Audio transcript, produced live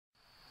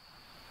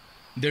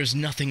There's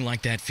nothing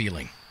like that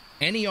feeling.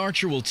 Any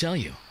archer will tell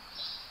you.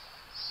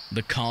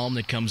 The calm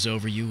that comes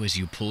over you as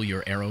you pull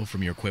your arrow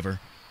from your quiver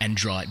and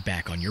draw it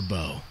back on your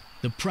bow.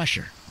 The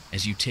pressure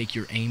as you take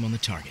your aim on the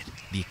target.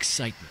 The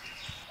excitement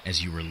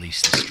as you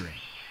release the string.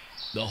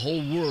 The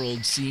whole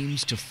world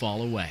seems to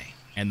fall away,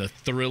 and the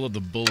thrill of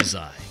the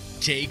bullseye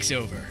takes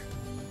over.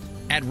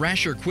 At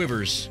Rasher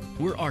Quivers,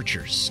 we're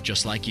archers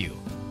just like you.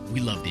 We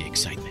love the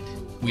excitement.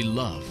 We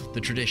love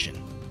the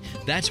tradition.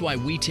 That's why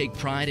we take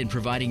pride in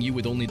providing you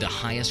with only the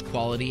highest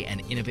quality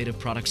and innovative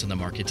products on the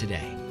market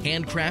today.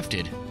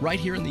 Handcrafted right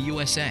here in the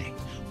USA.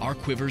 Our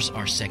quivers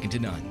are second to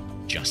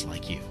none, just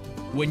like you.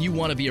 When you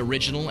want to be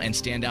original and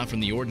stand out from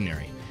the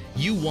ordinary,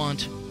 you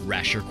want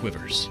Rasher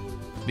Quivers.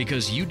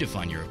 Because you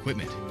define your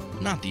equipment,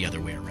 not the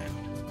other way around.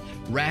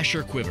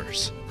 Rasher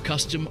Quivers,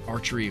 custom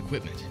archery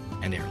equipment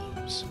and heirloom.